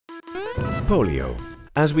Polio.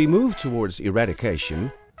 As we move towards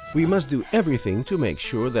eradication, we must do everything to make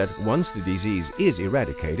sure that once the disease is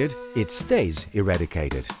eradicated, it stays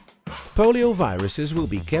eradicated. Polioviruses will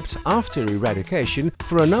be kept after eradication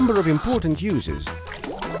for a number of important uses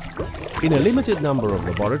in a limited number of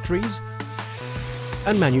laboratories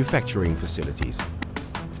and manufacturing facilities.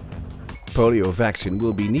 Polio vaccine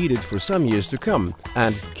will be needed for some years to come,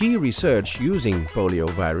 and key research using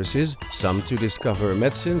polioviruses, some to discover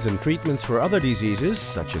medicines and treatments for other diseases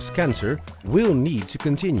such as cancer, will need to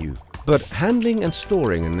continue. But handling and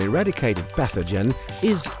storing an eradicated pathogen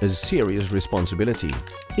is a serious responsibility.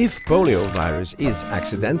 If poliovirus is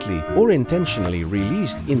accidentally or intentionally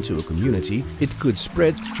released into a community, it could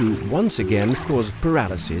spread to once again cause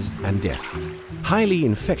paralysis and death. Highly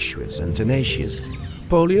infectious and tenacious,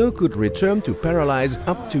 polio could return to paralyze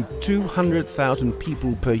up to 200,000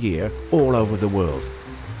 people per year all over the world,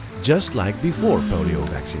 just like before polio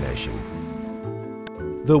vaccination.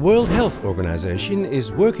 The World Health Organization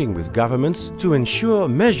is working with governments to ensure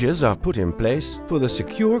measures are put in place for the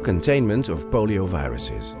secure containment of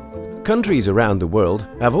polioviruses. Countries around the world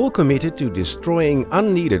have all committed to destroying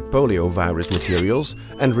unneeded poliovirus materials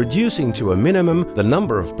and reducing to a minimum the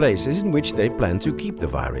number of places in which they plan to keep the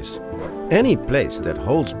virus. Any place that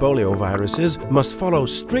holds polioviruses must follow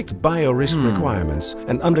strict biorisk requirements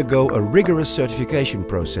and undergo a rigorous certification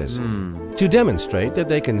process to demonstrate that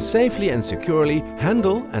they can safely and securely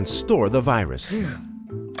handle and store the virus.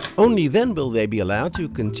 Only then will they be allowed to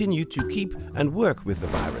continue to keep and work with the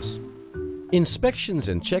virus. Inspections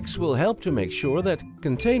and checks will help to make sure that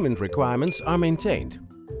containment requirements are maintained.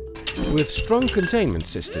 With strong containment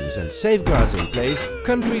systems and safeguards in place,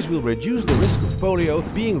 countries will reduce the risk of polio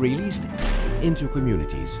being released into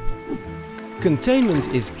communities. Containment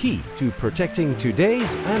is key to protecting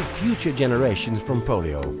today's and future generations from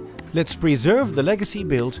polio. Let's preserve the legacy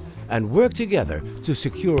built and work together to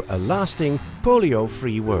secure a lasting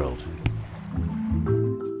polio-free world.